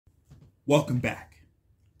Welcome back.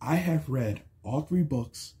 I have read all 3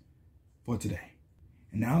 books for today.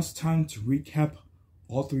 And now it's time to recap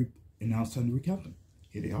them.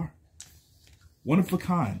 Here they are. One of a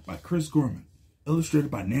Kind by Chris Gorman,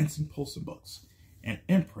 illustrated by Nancy Polson Books, an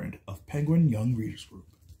imprint of Penguin Young Readers Group.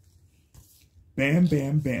 Bam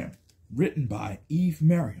Bam Bam, written by Eve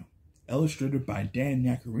Merriam, illustrated by Dan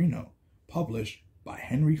Yacarino, published by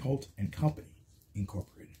Henry Holt and Company,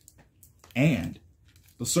 Incorporated. And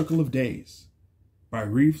The Circle of Days by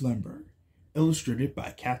Reeve Lemberg, illustrated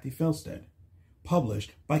by Kathy Felstead,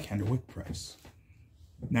 published by Candlewick Press.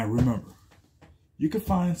 Now remember, you can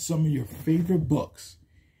find some of your favorite books,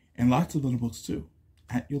 and lots of other books too,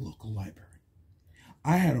 at your local library.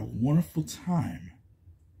 I had a wonderful time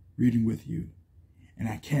reading with you, and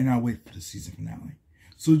I cannot wait for the season finale.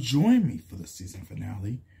 So join me for the season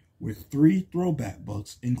finale with 3 throwback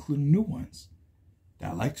books, including new ones,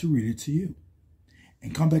 that I'd like to read it to you.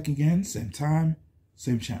 And come back again, same time,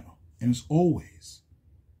 same channel. And as always,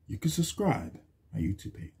 you can subscribe my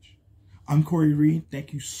YouTube page. I'm Corey Reed.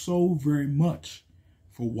 Thank you so very much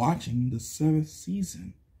for watching the 7th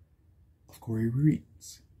season of Corey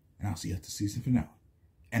Reads. And I'll see you at the season finale.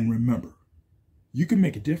 And remember, you can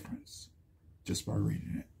make a difference just by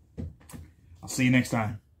reading it. I'll see you next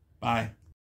time. Bye.